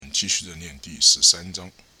继续的念第13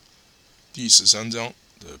章。第13章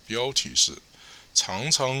的标题是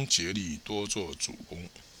常常竭力多做主工，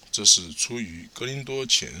这是出于哥林多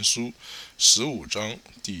前书15章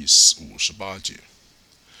第58节。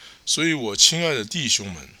所以我亲爱的弟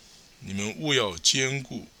兄们，你们务要坚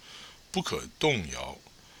固，不可动摇，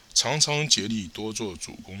常常竭力多做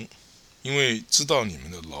主工，因为知道你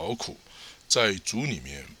们的劳苦在主里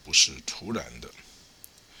面不是徒然的。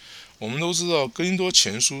我们都知道哥林多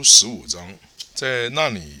前书15章在那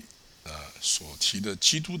里所提的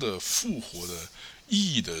基督的复活的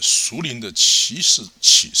意义的属灵的启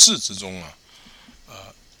示之中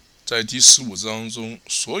在第15章中，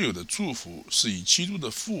所有的祝福是以基督的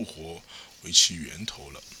复活为其源头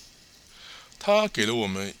了。他给了我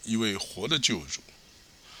们一位活的救主，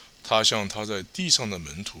他向他在地上的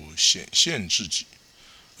门徒显现自己，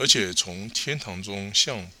而且从天堂中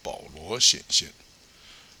向保罗显现，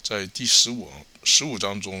在第15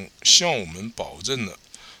章中向我们保证了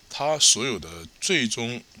他所有的最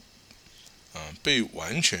终被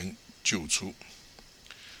完全救出。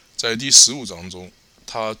在第15章中，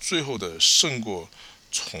他最后的胜过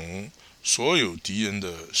从所有敌人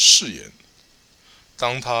的誓言。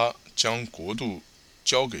当他将国度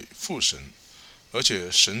交给父神，而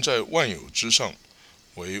且神在万有之上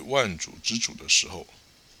为万主之主的时候，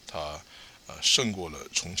他胜过了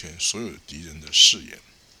从前所有敌人的誓言。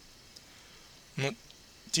那么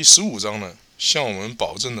第15章呢，向我们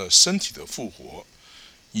保证了身体的复活，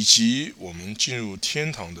以及我们进入天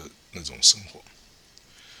堂的那种生活。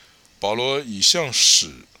保罗以向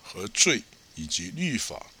死和罪以及律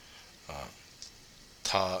法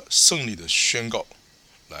他胜利的宣告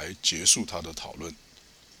来结束他的讨论。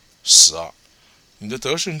死啊，你的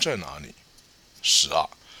得胜在哪里？死啊，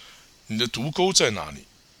你的毒钩在哪里？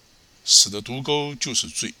死的毒钩就是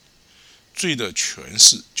罪，罪的权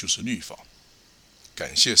势就是律法。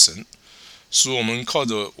感谢神，使我们靠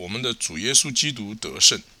着我们的主耶稣基督得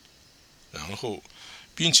胜。然后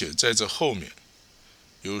并且在这后面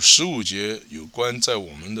有15节有关在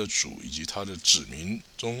我们的主以及他的子民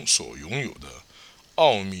中所拥有的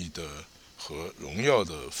奥秘的和荣耀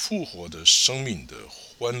的复活的生命的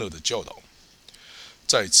欢乐的教导。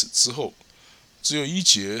在此之后只有1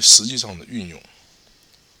节实际上的运用。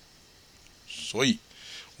所以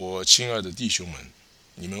我亲爱的弟兄们，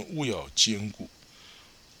你们务要坚固，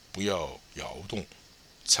不要摇动，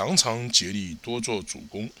常常竭力多做主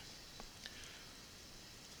工。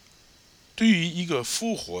对于一个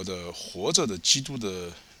复活的活着的基督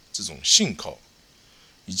的这种信靠，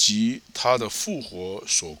以及他的复活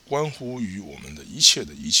所关乎于我们的一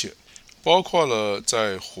切，包括了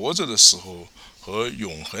在活着的时候和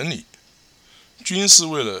永恒里，均是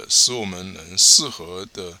为了使我们能适合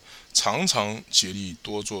的常常竭力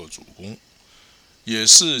多做主工，也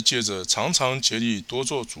是借着常常竭力多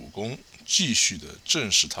做主工继续的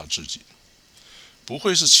证实他自己，不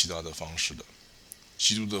会是其他的方式的。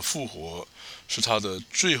基督的复活是他的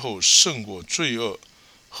最后胜过罪恶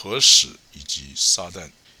和死以及撒旦，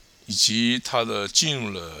以及他的进入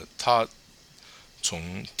了他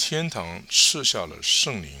从天堂赐下了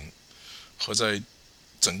圣灵，和在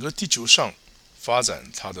整个地球上发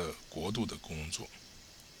展他的国度的工作。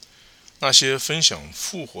那些分享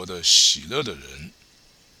复活的喜乐的人，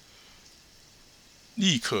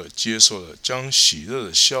立刻接受了将喜乐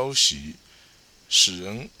的消息使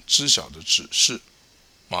人知晓的指示。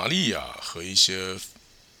玛利亚和一些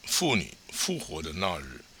妇女复活的那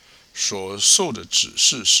日所受的指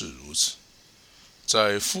示是如此。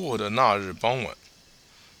在复活的那日傍晚，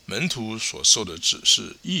门徒所受的指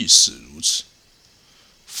示亦是如此。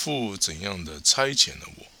父怎样的差遣了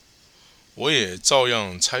我，我也照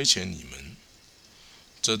样差遣你们。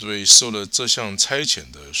这对受了这项差遣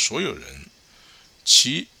的所有人，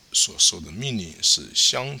其所受的命令是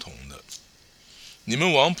相同的。你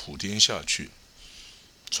们往普天下去，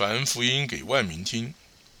传福音给万民听。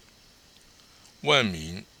万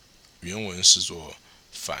民原文是作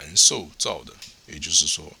凡受造的，也就是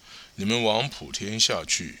说，你们往普天下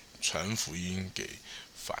去，传福音给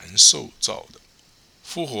凡受造的。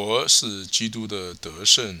复活是基督的得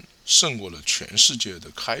胜胜过了全世界的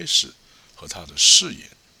开始和他的誓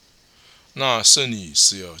言。那胜利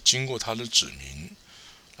是要经过他的子民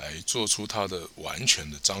来做出他的完全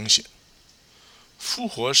的彰显。复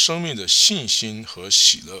活生命的信心和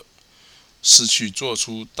喜乐是去做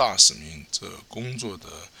出大使命这工作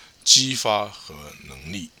的激发和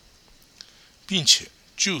能力，并且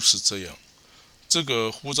就是这样，这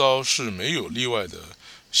个呼召是没有例外的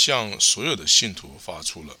向所有的信徒发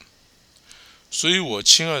出了。所以我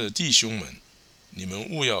亲爱的弟兄们，你们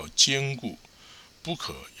务要坚固，不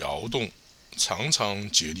可摇动，常常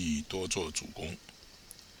竭力多做主工。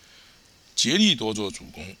竭力多做主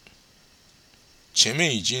工。前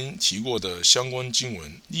面已经提过的相关经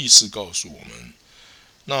文历史告诉我们，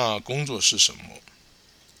那工作是什么？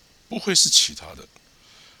不会是其他的，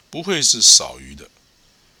不会是少余的。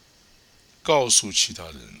告诉其他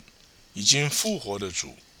人已经复活的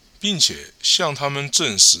主，并且向他们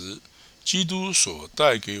证实基督所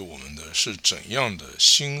带给我们的是怎样的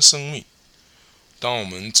新生命。当我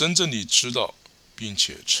们真正地知道并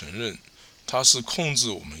且承认他是控制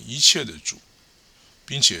我们一切的主，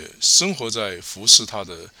并且生活在服侍他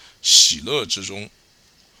的喜乐之中，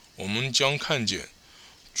我们将看见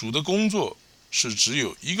主的工作是只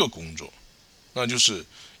有一个工作，那就是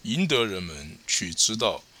赢得人们去知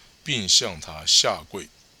道并向他下跪。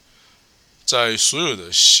在所有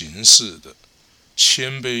的形式的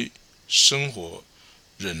谦卑生活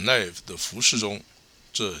忍耐的服侍中，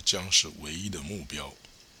这将是唯一的目标。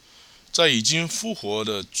在已经复活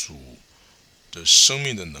的主的生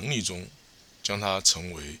命的能力中，将他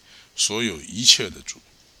成为所有一切的主。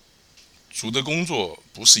主的工作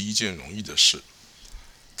不是一件容易的事，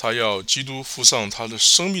他要基督付上他的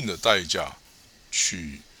生命的代价，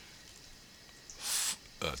去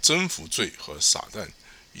征服罪和撒旦，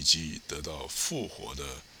以及得到复活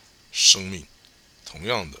的生命。同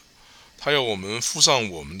样的，他要我们付上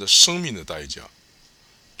我们的生命的代价，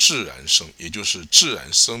也就是自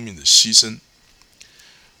然生命的牺牲，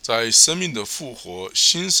在生命的复活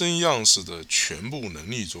新生样式的全部能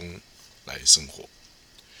力中来生活。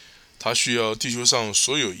他需要地球上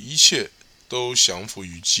所有一切都降服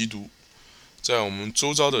于基督。在我们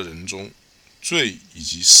周遭的人中，罪以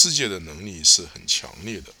及世界的能力是很强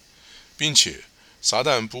烈的，并且撒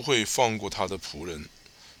旦不会放过他的仆人，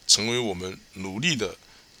成为我们努力的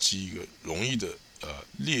及一个容易的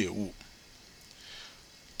猎物。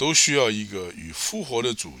都需要一个与复活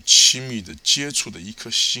的主亲密的接触的一颗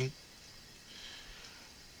心，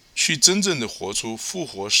去真正的活出复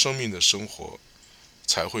活生命的生活，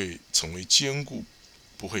才会成为坚固，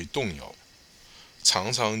不会动摇，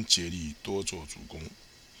常常竭力多做主工。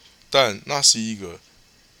但那是一个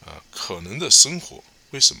可能的生活。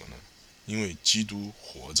为什么呢？因为基督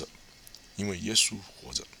活着，因为耶稣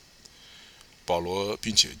活着。保罗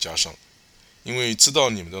并且加上，因为知道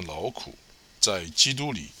你们的劳苦在基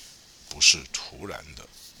督里不是徒然的。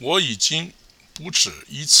我已经不止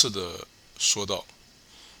一次的说到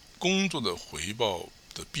工作的回报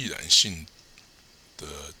的必然性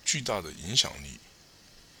的巨大的影响力，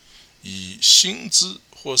以薪资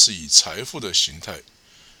或是以财富的形态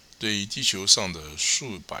对地球上的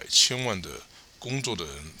数百千万的工作的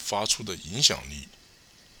人发出的影响力。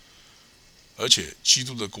而且基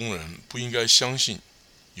督的工人不应该相信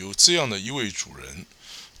有这样的一位主人，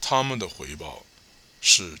他们的回报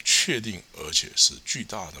是确定而且是巨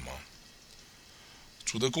大的吗？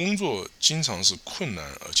主的工作经常是困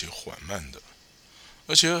难而且缓慢的，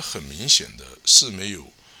而且很明显的是没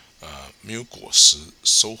有果实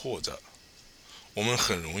收获的。我们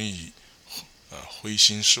很容易灰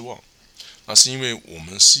心失望，那是因为我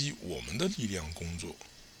们是以我们的力量工作，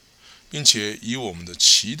并且以我们的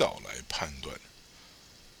祈祷来判断。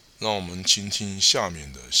让我们倾听下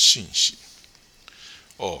面的信息。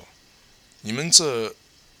你们这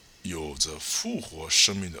有着复活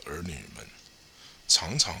生命的儿女们，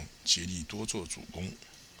常常竭力多做主工，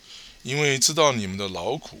因为知道你们的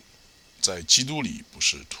劳苦在基督里不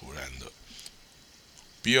是徒然的。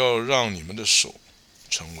不要让你们的手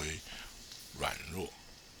成为软弱，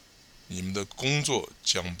你们的工作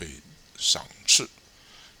将被赏赐，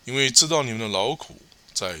因为知道你们的劳苦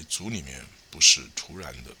在主里面不是徒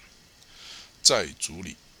然的。在主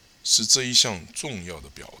里是这一项重要的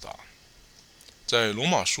表达。在罗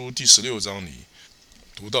马书第16章里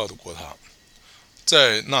读到过他，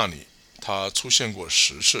在那里他出现过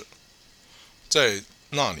10次，在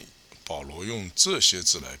那里保罗用这些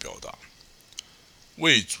字来表达：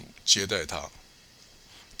为主接待他，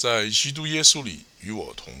在基督耶稣里与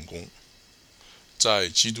我同工，在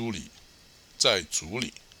基督里，在主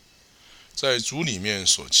里，在主里面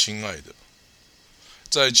所亲爱的，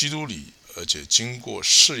在基督里而且经过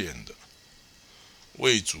试验的，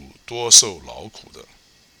为主多受劳苦的，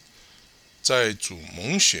在主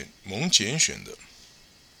蒙拣选的。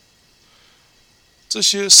这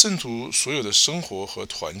些圣徒所有的生活和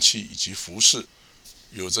团契以及服事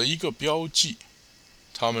有着一个标记，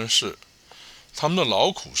他们的劳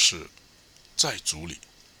苦是在主里。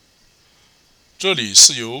这里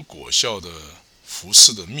是有果效的服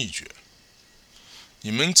事的秘诀。你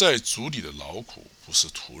们在主里的劳苦不是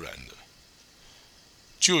徒然的，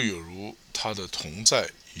就有如他的同在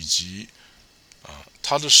以及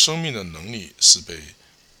他的生命的能力是被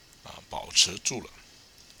保持住了。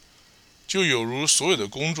就有如所有的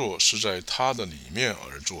工作是在他的里面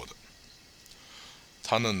而做的。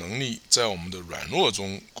他的能力在我们的软弱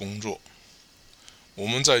中工作。我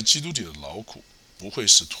们在基督里的劳苦不会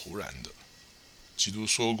是徒然的。基督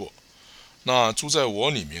说过，那住在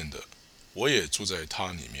我里面的，我也住在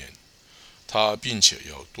他里面，他并且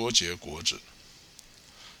要多结果子。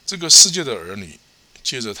这个世界的儿女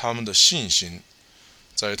借着他们的信心，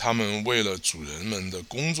在他们为了主人们的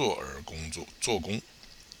工作而做工，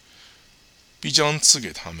必将赐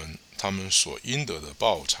给他们所应得的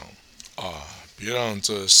报偿。别让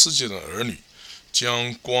这世界的儿女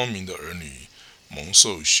将光明的儿女蒙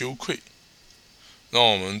受羞愧。让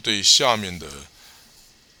我们对下面的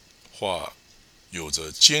话有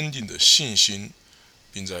着坚定的信心，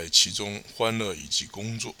并在其中欢乐以及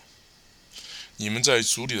工作。你们在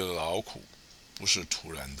主里的劳苦不是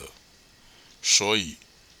徒然的，所以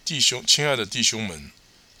亲爱的弟兄们，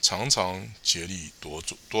常常竭力多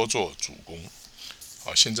做主工。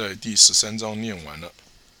好，现在第13章念完了，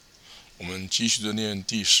我们继续的念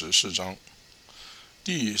第14章。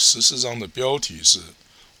第14章的标题是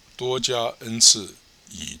多加恩赐，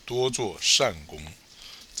以多做善工。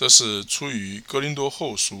这是出于哥林多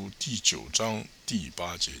后书第9章第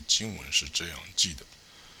8节，经文是这样记的：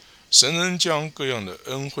神能将各样的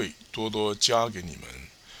恩惠多多加给你们，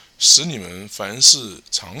使你们凡事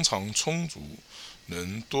常常充足，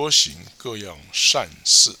能多行各样善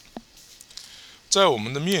事。在我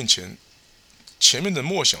们的前面的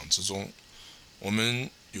默想之中，我们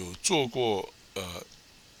有做过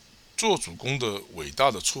做主工的伟大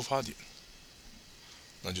的出发点，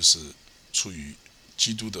那就是出于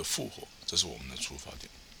基督的复活，这是我们的出发点。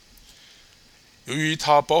由于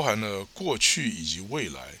它包含了过去以及未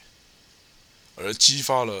来，而激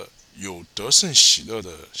发了有得胜喜乐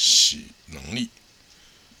的能力。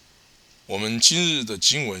我们今日的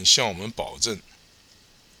经文向我们保证，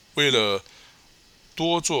为了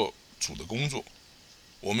多做主的工作，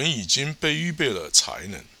我们已经被预备了才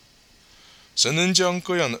能。神能将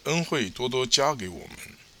各样的恩惠多多加给我们，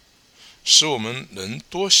使我们能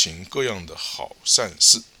多行各样的好善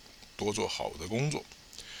事，多做好的工作。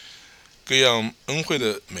各样恩惠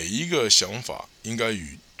的每一个想法，应该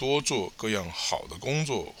与多做各样好的工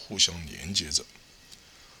作互相连接着，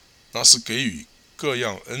那是给予各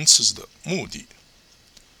样恩赐的目的。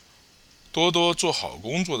多多做好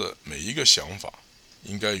工作的每一个想法，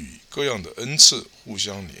应该与各样的恩赐互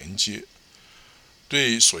相连接，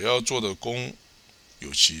对所要做的工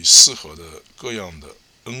有其适合的各样的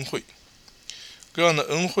恩惠。各样的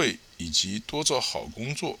恩惠以及多做好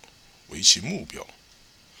工作为其目标。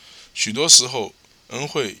许多时候，恩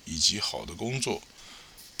惠以及好的工作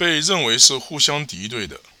被认为是互相敌对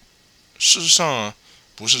的。事实上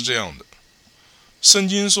不是这样的。圣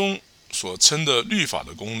经中所称的律法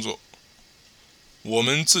的工作，我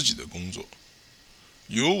们自己的工作，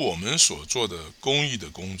有我们所做的公义的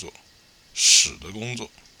工作，使的工作，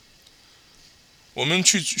我们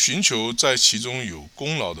去寻求在其中有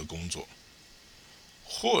功劳的工作，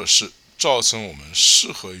或是造成我们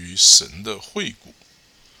适合于神的惠顾。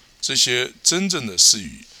这些真正的是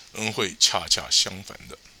与恩惠恰恰相反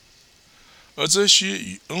的。而这些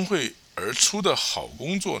与恩惠而出的好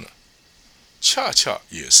工作呢，恰恰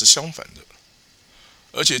也是相反的。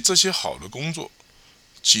而且这些好的工作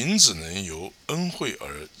仅只能由恩惠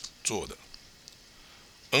而做的。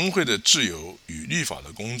恩惠的自由与律法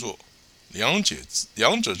的工作，两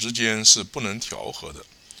者之间是不能调和的。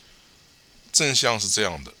正像是这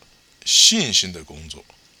样的，信心的工作，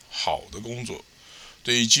好的工作，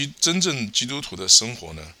对于真正基督徒的生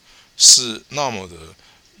活呢，是那么的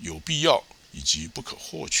有必要以及不可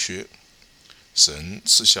或缺。神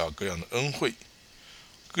赐下各样的恩惠，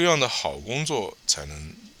各样的好工作才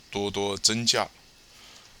能多多增加。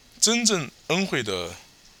真正恩惠的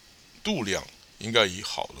度量，应该以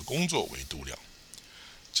好的工作为度量，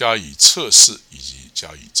加以测试以及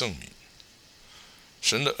加以证明。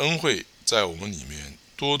神的恩惠在我们里面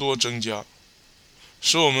多多增加，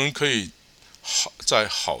使我们可以在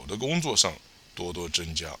好的工作上多多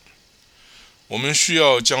增加。我们需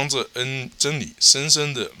要将这真理深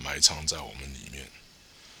深地埋藏在我们里面。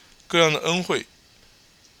各样的恩惠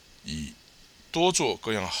以多做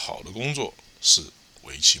各样好的工作是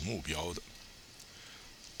为其目标的，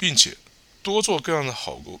并且多做各样的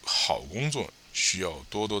好工作需要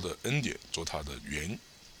多多的恩典做它的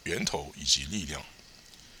源头以及力量。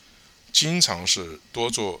经常是多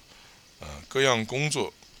做各样工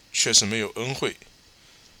作，却是没有恩惠。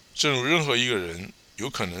正如任何一个人有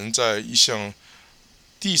可能在一项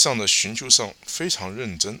地上的寻求上非常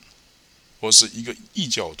认真，或是一个异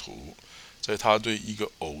教徒在他对一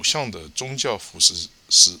个偶像的宗教服饰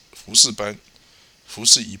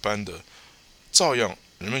一般的照样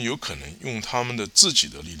人们有可能用他们的自己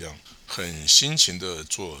的力量，很辛勤地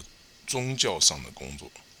做宗教上的工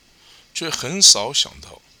作，却很少想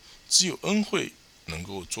到，只有恩惠能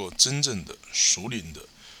够做真正的属灵的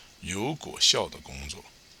有果效的工作。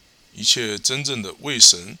一切真正的为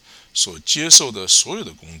神所接受的所有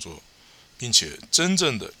的工作，并且真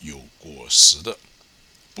正的有果实的，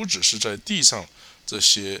不只是在地上这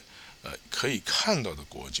些可以看到的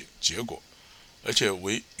结果，而且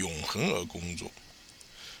为永恒而工作。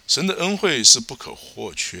神的恩惠是不可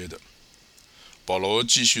或缺的。保罗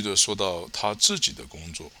继续的说到他自己的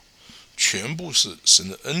工作，全部是神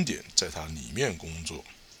的恩典在他里面工作。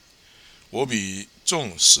我比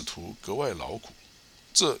众使徒格外劳苦，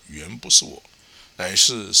这原不是我，乃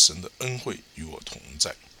是神的恩惠与我同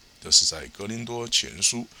在。这是在哥林多前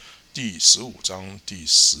书第15章第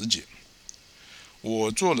10节。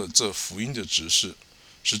我做了这福音的执事，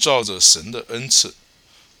是照着神的恩赐，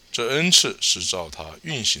这恩赐是照他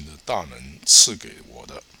运行的大能赐给我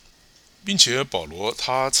的。并且保罗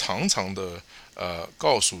他常常的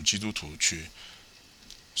告诉基督徒去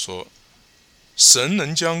说，神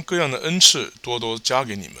能将各样的恩赐多多加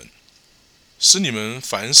给你们，使你们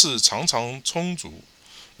凡事常常充足，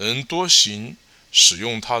能多行使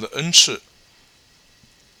用他的恩赐，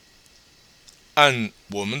按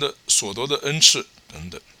我们的所得的恩赐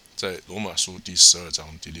等等，在罗马书第12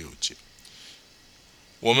章第6节。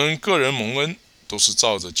我们个人蒙恩都是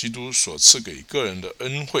照着基督所赐给个人的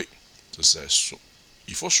恩惠，这是在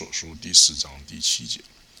以弗所书第4章第7节。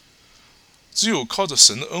只有靠着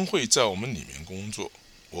神的恩惠在我们里面工作，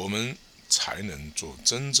我们才能做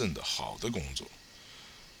真正的好的工作。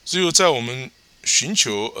只有在我们寻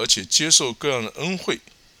求而且接受各样的恩惠，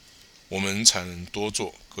我们才能多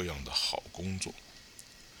做各样的好工作。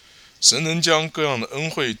神能将各样的恩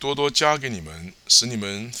惠多多加给你们，使你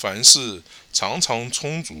们凡事常常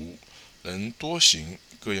充足，能多行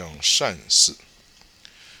各样善事。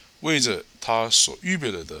为着他所预备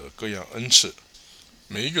了的各样恩赐，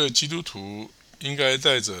每一个基督徒应该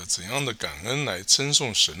带着怎样的感恩来称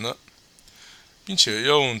颂神呢？并且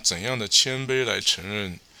要用怎样的谦卑来承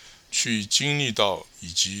认，去经历到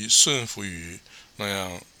以及顺服于那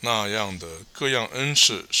样的各样恩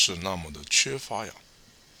赐是那么的缺乏呀？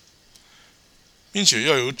并且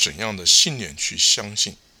要有怎样的信念去相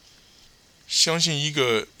信一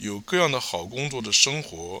个有各样的好工作的生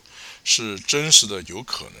活是真实的有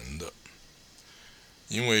可能的。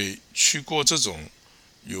因为去过这种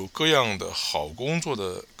有各样的好工作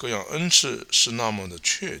的各样恩赐是那么的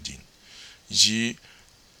确定，以及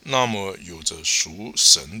那么有着属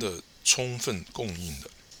神的充分供应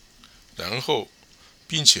的。然后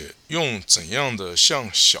并且用怎样的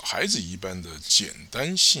像小孩子一般的简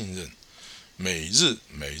单信任，每日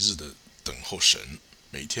的等候神，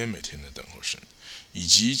每天的等候神，以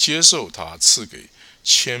及接受他赐给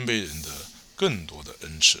谦卑人的更多的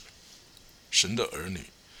恩赐。神的儿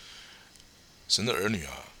女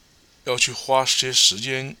啊，要去花些时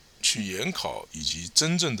间去研考，以及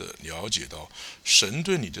真正的了解到神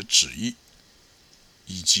对你的旨意，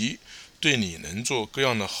以及对你能做各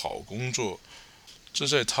样的好工作，这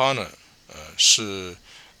在他呢是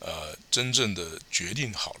真正的决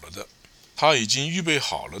定好了的，他已经预备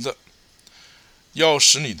好了的，要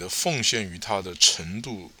使你的奉献于他的程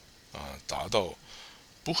度达到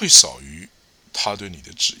不会少于他对你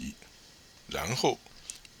的旨意，然后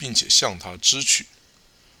并且向他支取，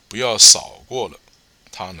不要少过了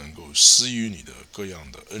他能够施予你的各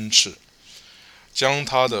样的恩赐，将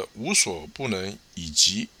他的无所不能以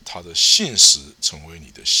及他的信实成为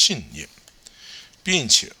你的信念，并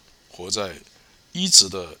且活在一直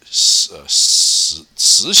的实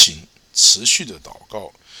行持续的祷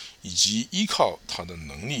告，以及依靠他的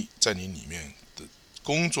能力在你里面的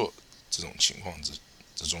工作这种情况之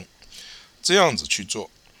中，这样子去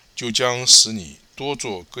做，就将使你多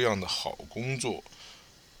做各样的好工作，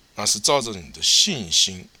那是照着你的信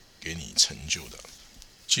心给你成就的。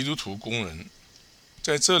基督徒工人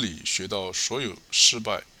在这里学到所有失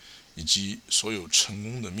败以及所有成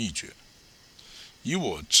功的秘诀。以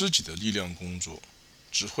我自己的力量工作，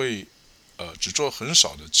只做很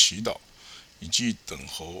少的祈祷，以及等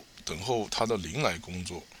候他的灵来工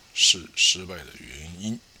作，是失败的原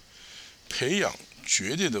因。培养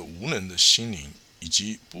绝对的无能的心灵，以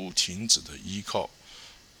及不停止的依靠，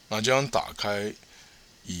那将打开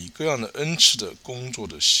以各样的恩赐的工作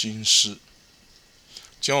的心思，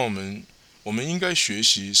将我们应该学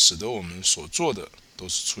习，使得我们所做的都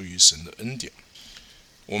是出于神的恩典。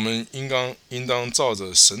我们应当照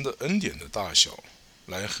着神的恩典的大小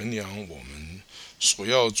来衡量我们所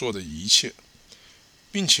要做的一切，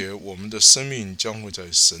并且我们的生命将会在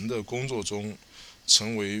神的工作中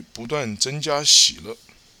成为不断增加喜乐。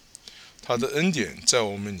他的恩典在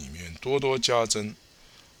我们里面多多加增，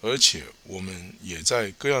而且我们也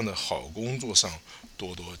在各样的好工作上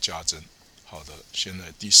多多加增。好的，现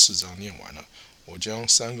在第4章念完了，我将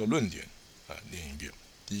3个论点念一遍。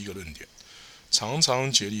第一个论点，常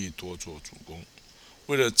常竭力多做主工，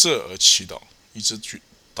为了这而祈祷，一直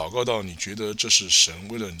祷告到你觉得这是神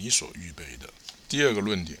为了你所预备的。第二个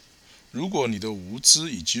论点，如果你的无知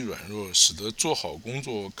以及软弱使得做好工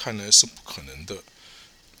作看来是不可能的，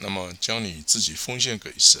那么将你自己奉献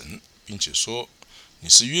给神，并且说你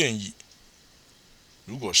是愿意。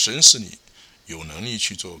如果神使你有能力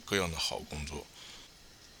去做各样的好工作，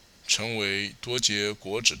成为多结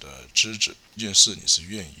果子的枝子，这件事你是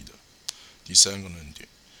愿意的。第3个论点，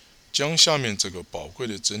将下面这个宝贵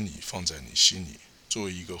的真理放在你心里，作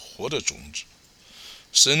为一个活的种子。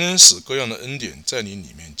神能使各样的恩典在你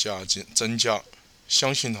里面增加，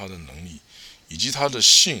相信他的能力以及他的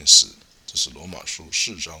信实，这是罗马书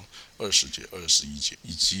4章20节21节，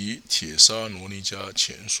以及帖撒罗尼迦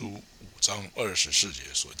前书5章24节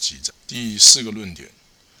所记载。第4个论点，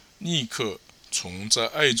立刻从在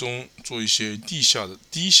爱中做一些低下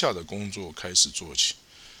的工作开始做起，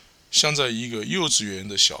像在一个幼稚园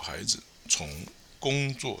的小孩子从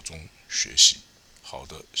工作中学习。好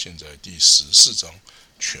的，现在第14章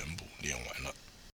全部念完了。